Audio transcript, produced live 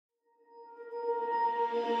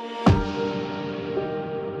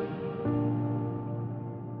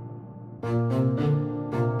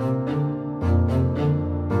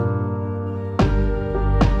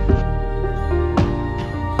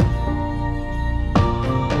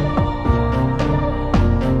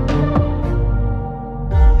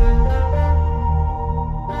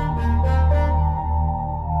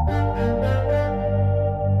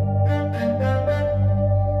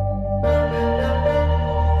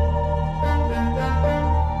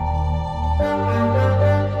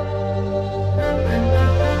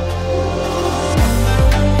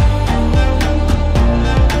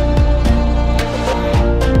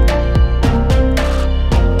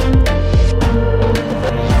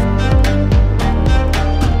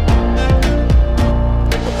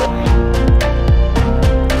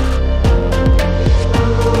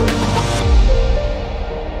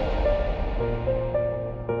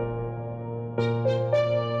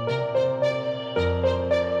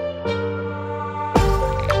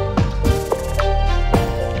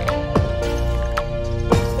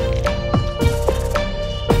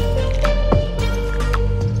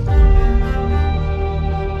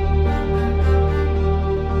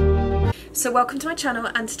So welcome to my channel,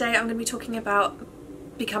 and today I'm going to be talking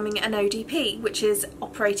about becoming an ODP, which is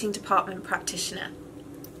Operating Department Practitioner.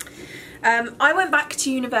 I went back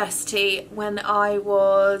to university when I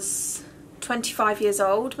was 25 years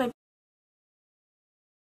old, maybe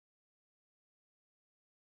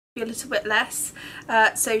a little bit less,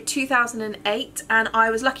 so 2008, and I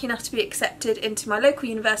was lucky enough to be accepted into my local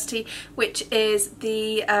university, which is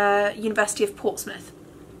the University of Portsmouth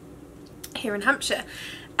here in Hampshire.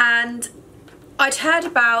 And I'd heard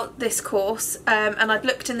about this course and I'd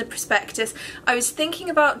looked in the prospectus. I was thinking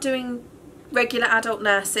about doing regular adult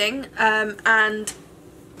nursing,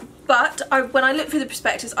 but when I looked through the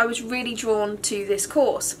prospectus, I was really drawn to this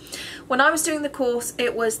course. When I was doing the course,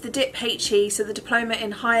 it was the DIP-HE, so the Diploma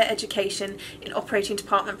in Higher Education in Operating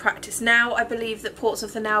Department Practice. Now I believe that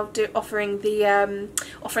Portsmouth are now offering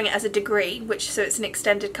it as a degree, so it's an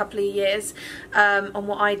extended couple of years on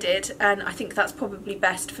what I did, and I think that's probably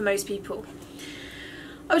best for most people.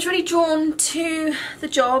 I was really drawn to the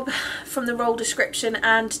job from the role description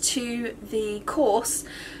and to the course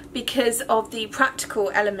because of the practical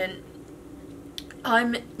element.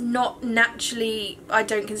 I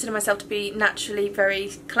don't consider myself to be naturally very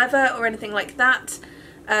clever or anything like that.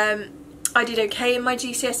 I did okay in my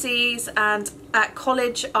GCSEs, and at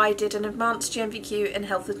college I did an advanced GMVQ in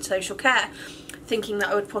health and social care, thinking that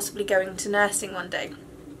I would possibly go into nursing one day.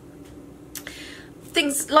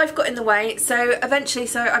 Life got in the way, so eventually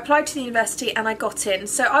I applied to the university and I got in.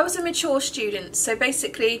 So I was a mature student, so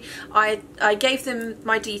basically I gave them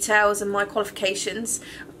my details and my qualifications,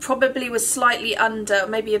 probably was slightly under,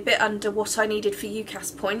 maybe a bit under what I needed for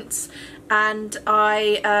UCAS points, and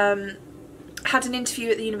I had an interview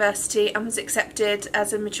at the university and was accepted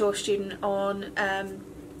as a mature student on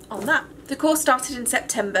that. The course started in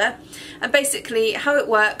September, and basically how it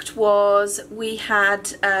worked was we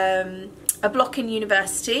had a block in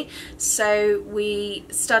university, so we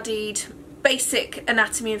studied basic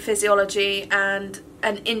anatomy and physiology and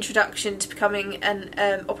an introduction to becoming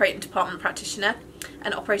an operating department practitioner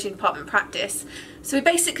and operating department practice. So we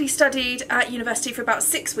basically studied at university for about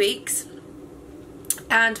 6 weeks,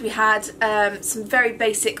 and we had some very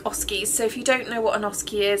basic OSCEs. So if you don't know what an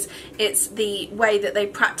OSCE is, it's the way that they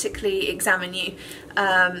practically examine you.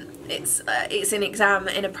 It's an exam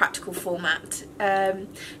in a practical format.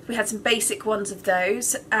 We had some basic ones of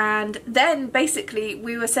those, and then basically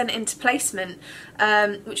we were sent into placement,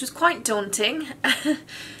 which was quite daunting.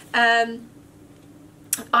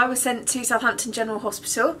 I was sent to Southampton General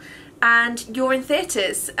Hospital, and you're in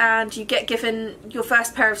theatres and you get given your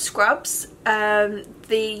first pair of scrubs. The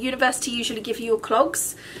university usually give you your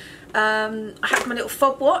clogs. I had my little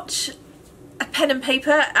fob watch, a pen and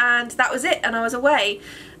paper, and that was it, and I was away.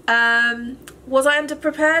 Was I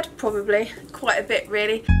underprepared? Probably, quite a bit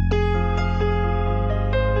really.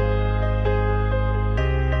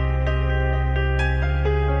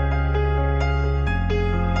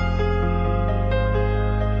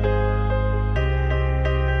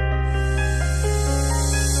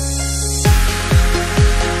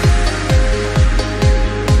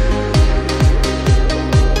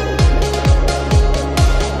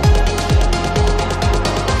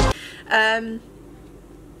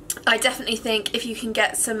 I definitely think if you can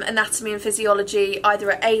get some anatomy and physiology either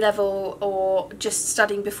at A-level or just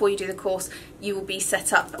studying before you do the course, you will be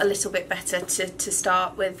set up a little bit better to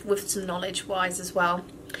start with some knowledge wise as well.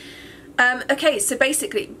 Okay, so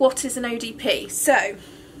basically what is an ODP? So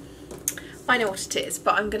I know what it is,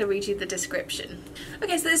 but I'm going to read you the description.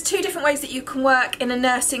 Okay, so there's two different ways that you can work in a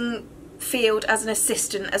nursing field as an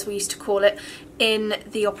assistant, as we used to call it, in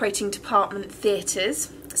the operating department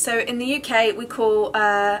theatres. So in the UK we call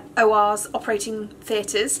ORs operating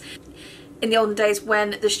theatres. In the olden days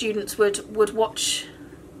when the students would watch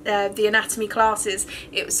the anatomy classes,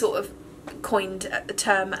 it was sort of coined the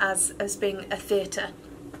term as being a theatre.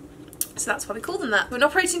 So that's why we call them that. An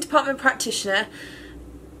operating department practitioner,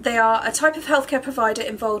 they are a type of healthcare provider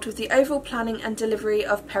involved with the overall planning and delivery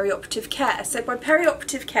of perioperative care. So by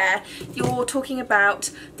perioperative care, you're talking about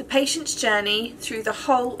the patient's journey through the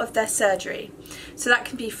whole of their surgery. So that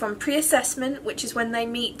can be from pre-assessment, which is when they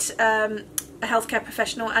meet a healthcare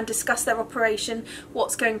professional and discuss their operation,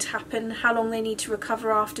 what's going to happen, how long they need to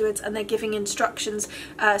recover afterwards, and they're giving instructions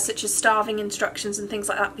such as starving instructions and things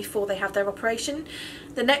like that before they have their operation.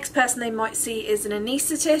 The next person they might see is an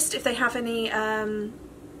anaesthetist if they have any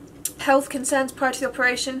health concerns prior to the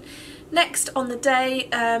operation. Next on the day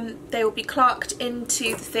they will be clerked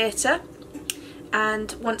into the theatre,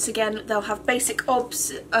 and once again they'll have basic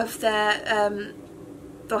obs of their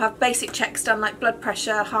they'll have basic checks done like blood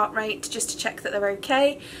pressure, heart rate, just to check that they're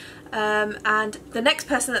okay, and the next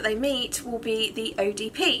person that they meet will be the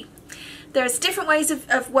ODP. There's different ways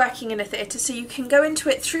of working in a theatre, so you can go into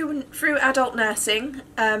it through adult nursing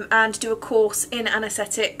and do a course in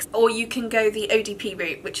anaesthetics, or you can go the ODP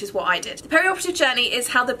route, which is what I did. The perioperative journey is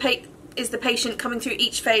how the patient coming through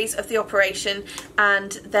each phase of the operation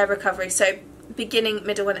and their recovery, so beginning,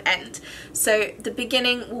 middle and end. So the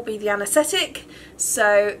beginning will be the anaesthetic,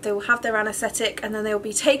 so they will have their anaesthetic and then they will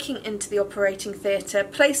be taken into the operating theatre,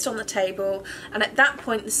 placed on the table, and at that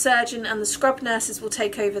point the surgeon and the scrub nurses will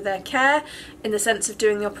take over their care in the sense of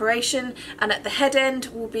doing the operation, and at the head end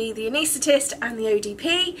will be the anaesthetist and the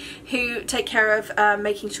ODP who take care of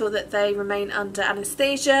making sure that they remain under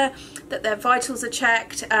anaesthesia, that their vitals are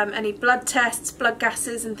checked, any blood tests, blood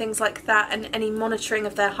gases and things like that, and any monitoring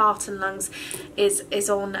of their heart and lungs is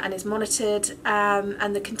on and is monitored,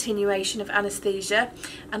 and the continuation of anaesthesia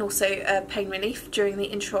and also pain relief during the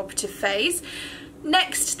intraoperative phase.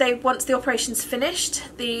 Next, once the operation's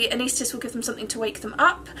finished, the anaesthetist will give them something to wake them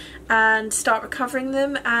up and start recovering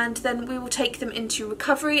them, and then we will take them into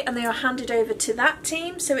recovery and they are handed over to that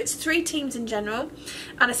team. So it's 3 teams in general: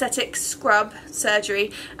 anaesthetic, scrub,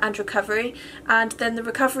 surgery and recovery, and then the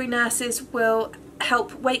recovery nurses will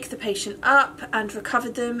help wake the patient up and recover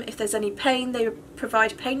them. If there's any pain, they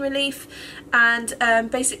provide pain relief and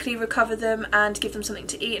basically recover them and give them something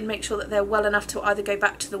to eat and make sure that they're well enough to either go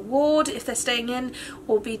back to the ward if they're staying in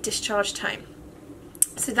or be discharged home.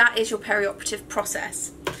 So that is your perioperative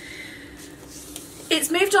process. It's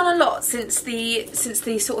moved on a lot since the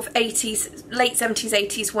sort of 80s, late 70s,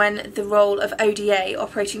 80s, when the role of ODA,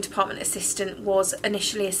 Operating Department Assistant, was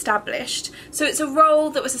initially established. So it's a role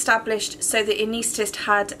that was established so the anaesthetist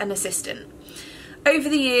had an assistant. Over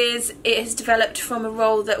the years, it has developed from a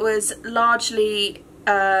role that was largely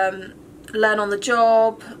learn on the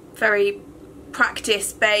job, very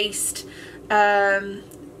practice-based,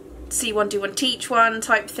 see one, do one, teach one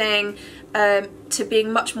type thing, to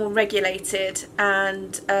being much more regulated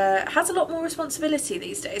and has a lot more responsibility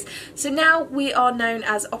these days. So now we are known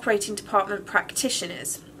as Operating Department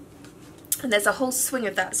Practitioners. And there's a whole swing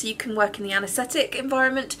of that, so you can work in the anaesthetic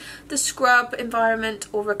environment, the scrub environment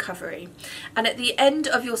or recovery. And at the end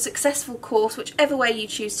of your successful course, whichever way you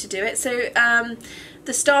choose to do it, so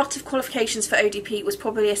the start of qualifications for ODP was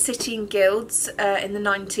probably a city and guilds in the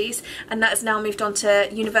 90s, and that has now moved on to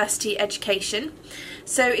university education.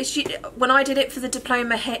 So when I did it for the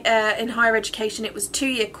diploma in higher education, it was a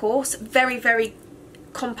 2-year course, very, very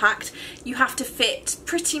compact. You have to fit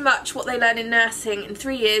pretty much what they learn in nursing in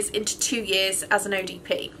 3 years into 2 years as an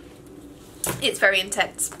ODP. It's very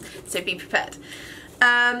intense, so be prepared.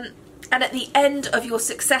 And at the end of your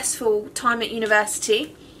successful time at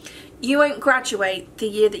university, you won't graduate the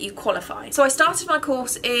year that you qualify. So I started my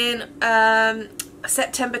course in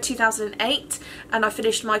September 2008 and I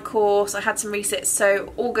finished my course, I had some resits,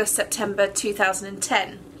 so August, September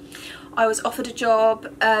 2010. I was offered a job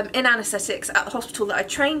in anaesthetics at the hospital that I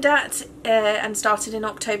trained at and started in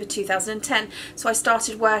October 2010. So I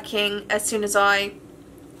started working as soon as I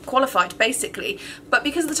qualified, basically. But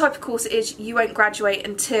because of the type of course it is, you won't graduate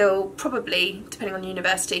until probably, depending on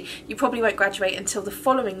university, you probably won't graduate until the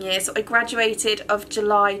following year. So I graduated of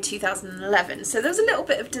July 2011. So there was a little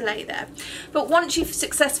bit of delay there. But once you've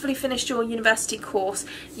successfully finished your university course,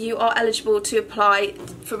 you are eligible to apply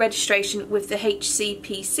for registration with the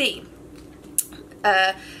HCPC.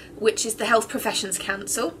 Which is the Health Professions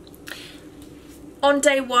Council. On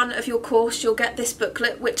day 1 of your course, you'll get this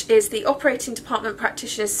booklet, which is the Operating Department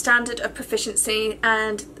Practitioner's Standard of Proficiency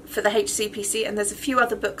and for the HCPC, and there's a few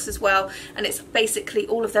other books as well, and it's basically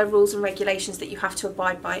all of their rules and regulations that you have to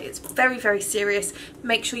abide by. It's very, very serious.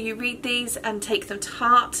 Make sure you read these and take them to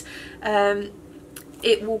heart.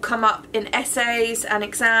 It will come up in essays and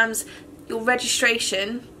exams. Your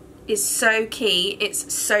registration is so key.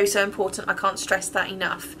 It's so important. I can't stress that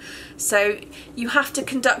enough. So you have to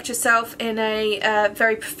conduct yourself in a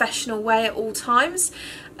very professional way at all times,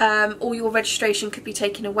 or your registration could be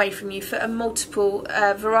taken away from you for a multiple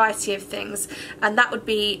variety of things, and that would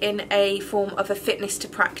be in a form of a fitness to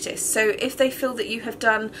practice. So if they feel that you have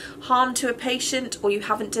done harm to a patient, or you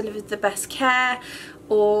haven't delivered the best care,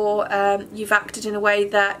 or you've acted in a way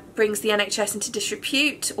that brings the NHS into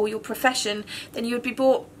disrepute or your profession, then you would be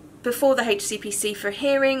brought before the HCPC for a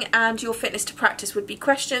hearing and your fitness to practice would be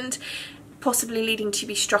questioned, possibly leading to you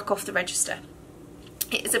be struck off the register.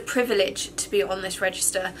 It is a privilege to be on this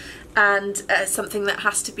register and something that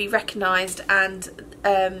has to be recognised and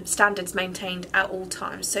standards maintained at all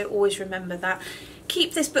times, so always remember that.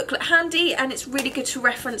 Keep this booklet handy and it's really good to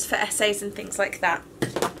reference for essays and things like that.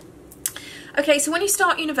 Okay, so when you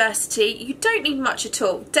start university, you don't need much at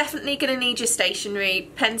all. Definitely going to need your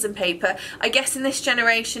stationery, pens and paper. I guess in this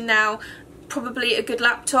generation now, probably a good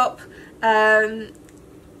laptop.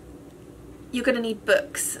 You're going to need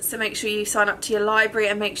books, so make sure you sign up to your library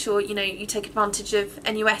and make sure you take advantage of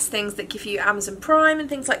NUS things that give you Amazon Prime and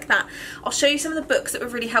things like that. I'll show you some of the books that were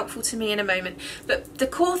really helpful to me in a moment, but the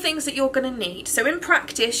core things that you're going to need. So in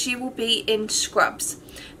practice you will be in scrubs.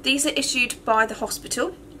 These are issued by the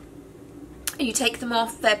hospital. You take them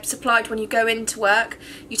off, they're supplied when you go into work,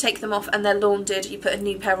 you take them off and they're laundered, you put a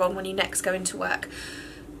new pair on when you next go into work.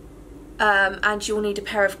 And you'll need a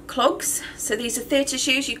pair of clogs. So these are theatre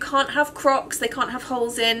shoes. You can't have Crocs, they can't have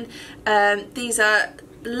holes in. These are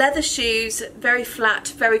leather shoes, very flat,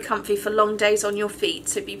 very comfy for long days on your feet,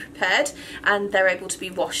 so be prepared, and they're able to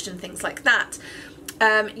be washed and things like that.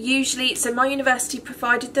 Usually, so my university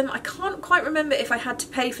provided them. I can't quite remember if I had to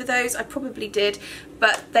pay for those, I probably did,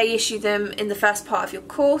 but they issue them in the first part of your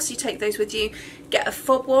course. You take those with you. Get a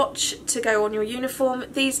fob watch to go on your uniform.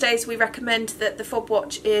 These days we recommend that the fob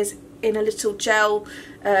watch is in a little gel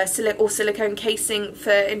or silicone casing for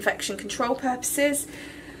infection control purposes.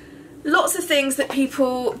 Lots of things that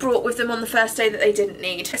people brought with them on the first day that they didn't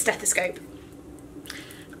need. A stethoscope.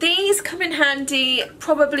 These come in handy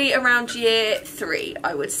probably around year 3,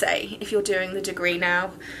 I would say, if you're doing the degree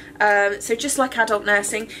now. So just like adult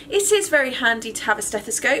nursing, it is very handy to have a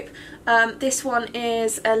stethoscope. This one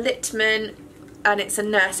is a Littmann, and it's a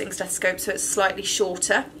nursing stethoscope, so it's slightly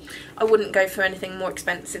shorter. I wouldn't go for anything more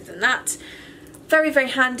expensive than that. Very, very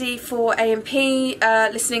handy for A&P,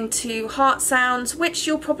 listening to heart sounds, which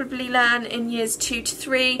you'll probably learn in years 2 to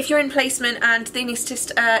 3. If you're in placement and the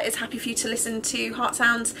anaesthetist is happy for you to listen to heart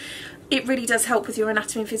sounds, it really does help with your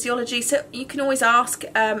anatomy and physiology, so you can always ask,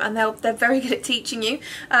 and they're very good at teaching you,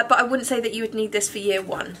 but I wouldn't say that you would need this for year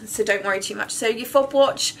 1, so don't worry too much. So your fob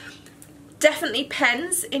watch, definitely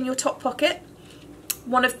pens in your top pocket.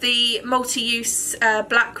 One of the multi-use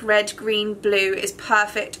black, red, green, blue is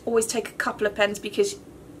perfect. Always take a couple of pens because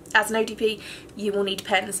as an ODP you will need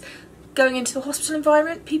pens. Going into the hospital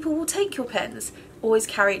environment, people will take your pens. Always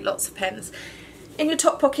carry lots of pens. In your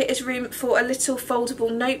top pocket is room for a little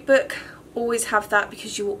foldable notebook. Always have that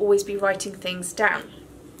because you will always be writing things down.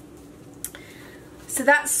 So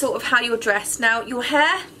that's sort of how you're dressed. Now your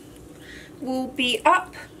hair will be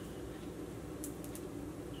up,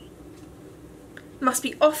 must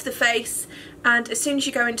be off the face, and as soon as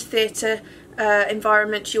you go into theatre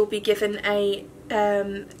environment you'll be given a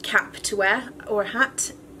cap to wear, or a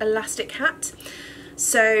hat, elastic hat.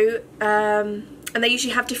 So and they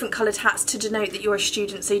usually have different coloured hats to denote that you're a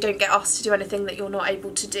student, so you don't get asked to do anything that you're not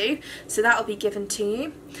able to do, so that'll be given to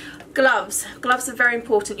you. Gloves. Gloves are very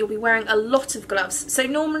important. You'll be wearing a lot of gloves. So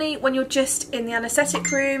normally when you're just in the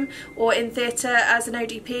anaesthetic room or in theatre as an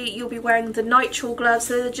ODP, you'll be wearing the nitrile gloves.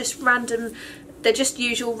 So they're just random, they're just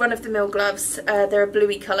usual run-of-the-mill gloves. They're a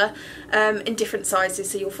bluey colour in different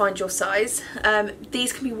sizes, so you'll find your size.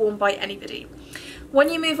 These can be worn by anybody. When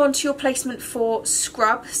you move on to your placement for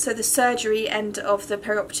scrub, so the surgery end of the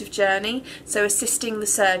perioperative journey, so assisting the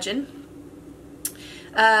surgeon,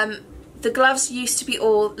 the gloves used to be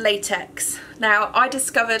all latex. Now, I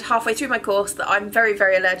discovered halfway through my course that I'm very,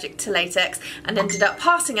 very allergic to latex and ended up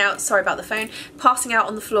passing out, sorry about the phone, passing out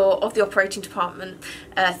on the floor of the operating department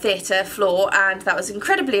theatre floor, and that was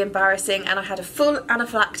incredibly embarrassing, and I had a full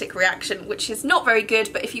anaphylactic reaction, which is not very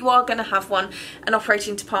good, but if you are going to have one, an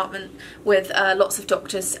operating department with lots of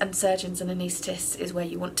doctors and surgeons and anaesthetists is where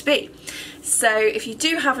you want to be. So if you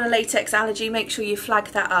do have a latex allergy, make sure you flag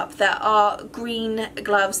that up. There are green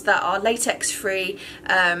gloves that are latex free,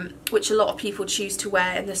 which a lot of people choose to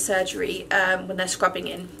wear in the surgery when they're scrubbing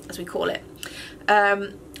in, as we call it.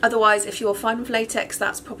 Otherwise, if you're fine with latex,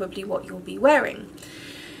 that's probably what you'll be wearing.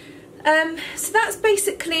 So that's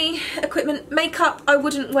basically equipment. Makeup, I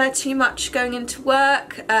wouldn't wear too much going into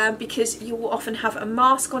work because you will often have a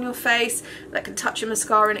mask on your face that can touch your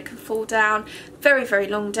mascara and it can fall down. Very, very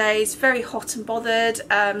long days, very hot and bothered.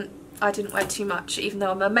 I didn't wear too much, even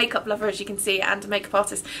though I'm a makeup lover, as you can see, and a makeup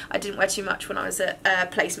artist. I didn't wear too much when I was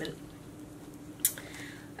at placement.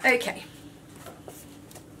 Okay.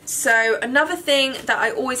 So another thing that I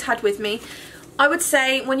always had with me, I would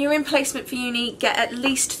say when you're in placement for uni, get at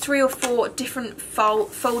least 3 or 4 different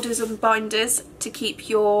folders and binders to keep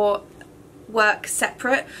your work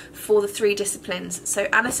separate for the 3 disciplines. So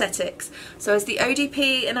anaesthetics. So as the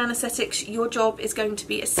ODP in anaesthetics, your job is going to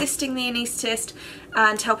be assisting the anaesthetist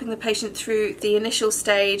and helping the patient through the initial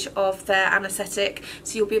stage of their anaesthetic.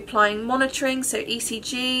 So you'll be applying monitoring, so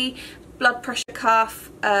ECG, blood pressure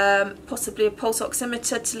cuff, possibly a pulse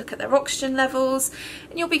oximeter to look at their oxygen levels,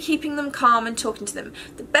 and you'll be keeping them calm and talking to them.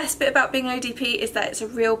 The best bit about being ODP is that it's a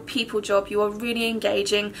real people job. You are really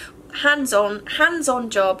engaging, hands-on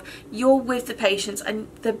job. You're with the patients, and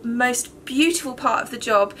the most beautiful part of the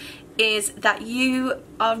job is that you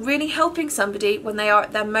are really helping somebody when they are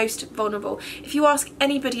at their most vulnerable. If you ask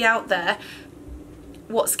anybody out there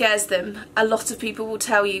what scares them, a lot of people will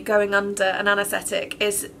tell you going under an anaesthetic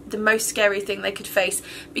is the most scary thing they could face,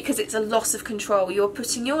 because it's a loss of control. You're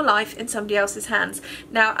putting your life in somebody else's hands.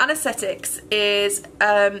 Now, anaesthetics is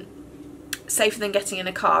safer than getting in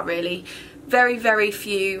a car, really. Very, very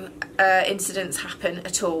few incidents happen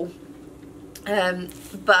at all.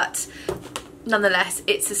 But nonetheless,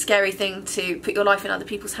 it's a scary thing to put your life in other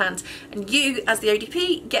people's hands, and you as the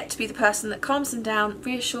ODP get to be the person that calms them down,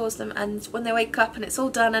 reassures them, and when they wake up and it's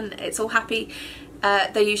all done and it's all happy,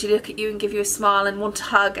 they usually look at you and give you a smile and want a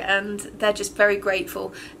hug, and they're just very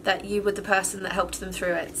grateful that you were the person that helped them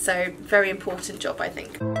through it. So very important job, I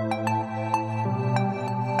think.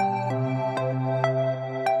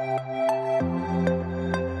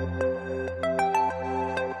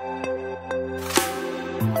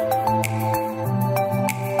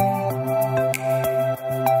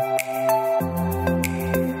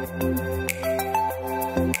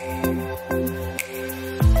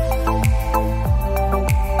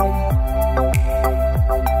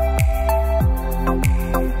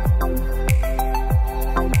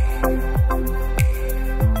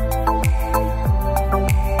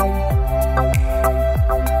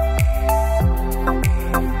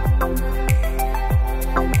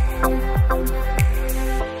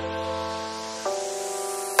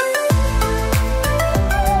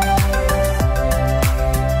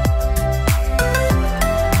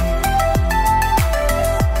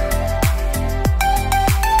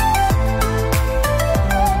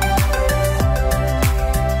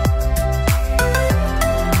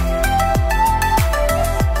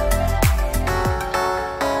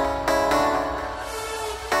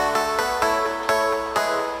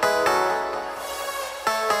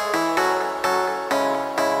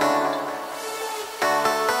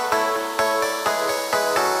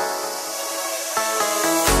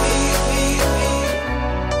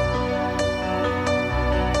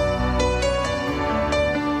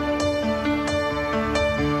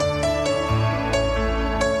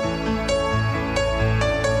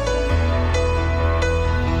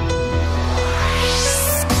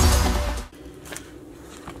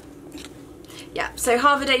 So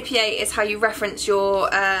Harvard APA is how you reference your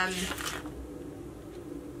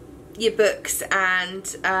books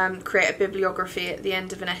and create a bibliography at the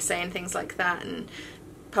end of an essay and things like that, and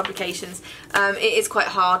publications. It is quite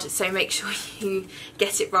hard, so make sure you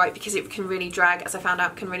get it right, because it can really drag, as I found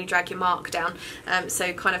out, can really drag your mark down.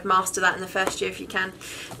 So kind of master that in the first year if you can.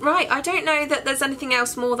 Right, I don't know that there's anything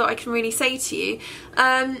else more that I can really say to you.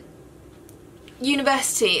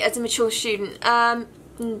 University as a mature student,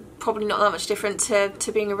 probably not that much different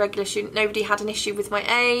to being a regular student. Nobody had an issue with my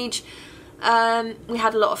age. We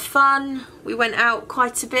had a lot of fun. We went out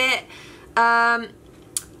quite a bit.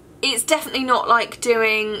 It's definitely not like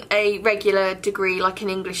doing a regular degree, like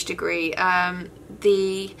an English degree.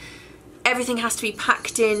 Everything has to be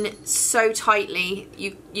packed in so tightly.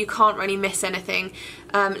 You can't really miss anything.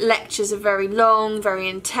 Lectures are very long, very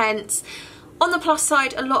intense. On the plus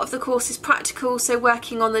side, a lot of the course is practical, so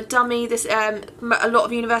working on the dummy. A lot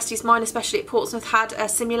of universities, mine especially at Portsmouth, had a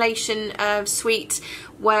simulation suite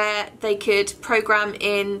where they could program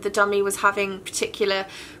in the dummy was having particular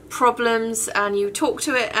problems, and you talk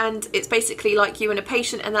to it, and it's basically like you and a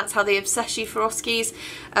patient, and that's how they assess you for OSCEs.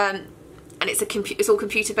 And it's all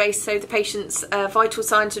computer based, so the patient's vital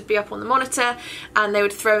signs would be up on the monitor, and they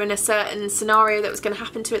would throw in a certain scenario that was going to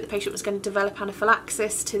happen to it. The patient was going to develop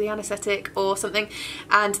anaphylaxis to the anaesthetic or something,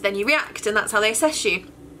 and then you react, and that's how they assess you.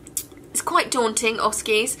 It's quite daunting,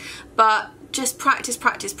 OSCEs, but just practice,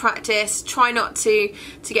 practice, practice. Try not to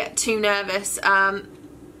get too nervous. The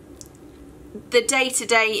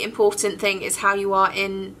day-to-day important thing is how you are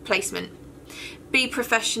in placement. Be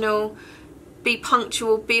professional. Be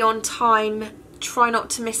punctual, be on time, try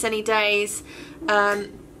not to miss any days,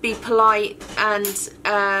 be polite, and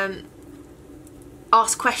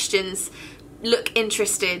ask questions, look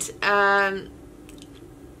interested.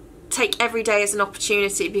 Take every day as an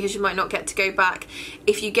opportunity, because you might not get to go back.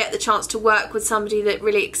 If you get the chance to work with somebody that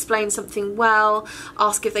really explains something well,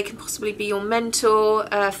 ask if they can possibly be your mentor,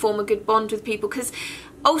 form a good bond with people, because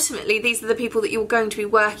ultimately these are the people that you're going to be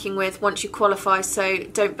working with once you qualify, so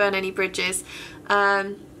don't burn any bridges.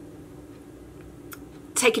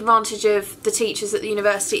 Take advantage of the teachers at the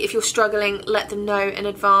university. If you're struggling, let them know in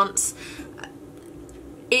advance.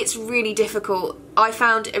 It's really difficult. I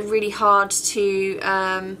found it really hard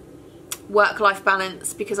to work-life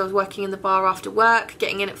balance, because I was working in the bar after work,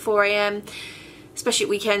 getting in at 4 AM. especially at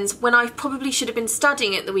weekends. When I probably should have been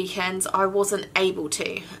studying at the weekends, I wasn't able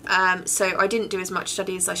to. So I didn't do as much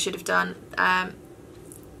study as I should have done.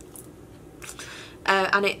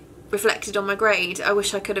 And it reflected on my grade. I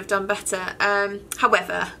wish I could have done better.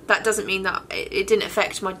 However, that doesn't mean that it didn't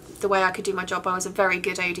affect the way I could do my job. I was a very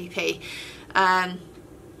good ODP.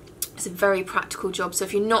 It's a very practical job, so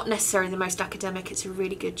if you're not necessarily the most academic, it's a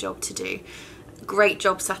really good job to do. Great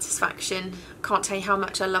job satisfaction. Can't tell you how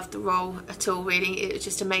much I loved the role at all, really. It was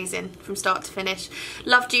just amazing from start to finish.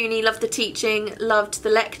 Loved uni, loved the teaching, loved the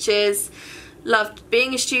lectures, loved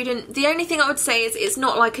being a student. The only thing I would say is it's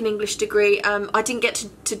not like an English degree. I didn't get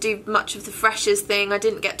to do much of the freshers thing. I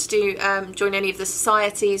didn't get to do join any of the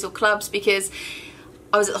societies or clubs because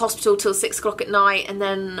I was at the hospital till 6 o'clock at night, and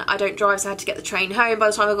then I don't drive, so I had to get the train home. By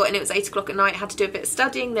the time I got in, it was 8 o'clock at night. I had to do a bit of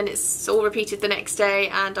studying, then it's all repeated the next day,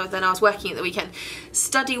 and then I was working at the weekend.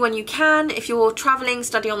 Study when you can. If you're travelling,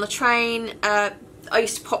 study on the train. I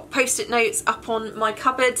used to pop post-it notes up on my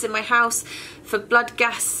cupboards in my house for blood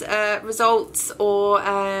gas results, or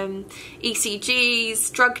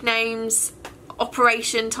ECGs, drug names,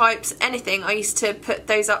 operation types, anything. I used to put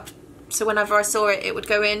those up so whenever I saw it, it would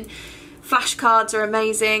go in. Flashcards are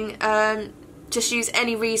amazing. Just use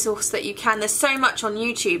any resource that you can. There's so much on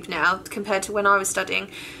YouTube now compared to when I was studying.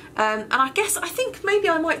 And I think maybe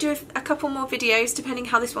I might do a couple more videos depending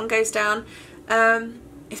how this one goes down.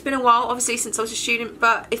 It's been a while, obviously, since I was a student,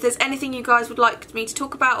 but if there's anything you guys would like me to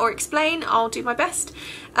talk about or explain, I'll do my best.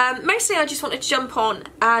 Mostly I just wanted to jump on,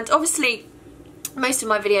 and obviously most of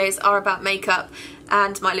my videos are about makeup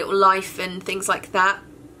and my little life and things like that.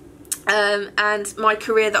 And my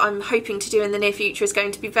career that I'm hoping to do in the near future is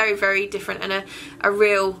going to be very, very different, and a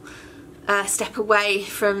real step away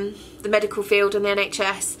from the medical field and the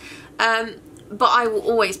NHS. But I will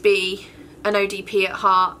always be an ODP at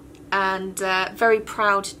heart, and very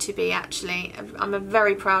proud to be, actually. I'm a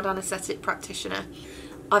very proud anaesthetic practitioner.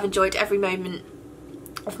 I've enjoyed every moment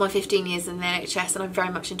of my 15 years in the NHS, and I've very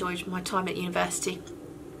much enjoyed my time at university.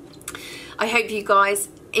 I hope you guys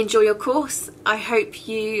enjoy your course. I hope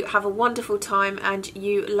you have a wonderful time and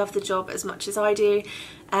you love the job as much as I do.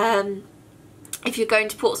 If you're going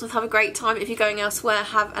to Portsmouth, have a great time. If you're going elsewhere,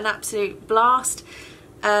 have an absolute blast.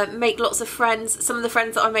 Make lots of friends. Some of the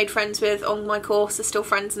friends that I made friends with on my course are still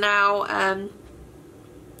friends now.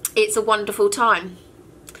 It's a wonderful time.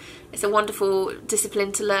 It's a wonderful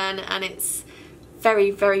discipline to learn, and it's very,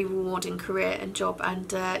 very rewarding career and job,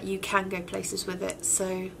 and you can go places with it,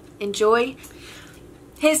 so enjoy.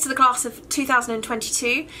 Here's to the class of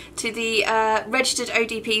 2022, to the registered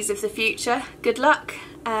ODPs of the future. Good luck,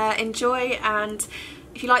 enjoy, and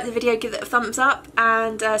if you like the video, give it a thumbs up,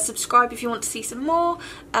 and subscribe if you want to see some more.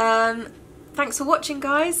 Thanks for watching,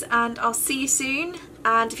 guys, and I'll see you soon.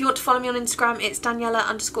 And if you want to follow me on Instagram, it's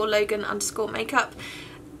Daniela_Logan_makeup.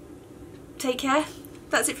 Take care.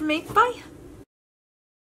 That's it from me. Bye.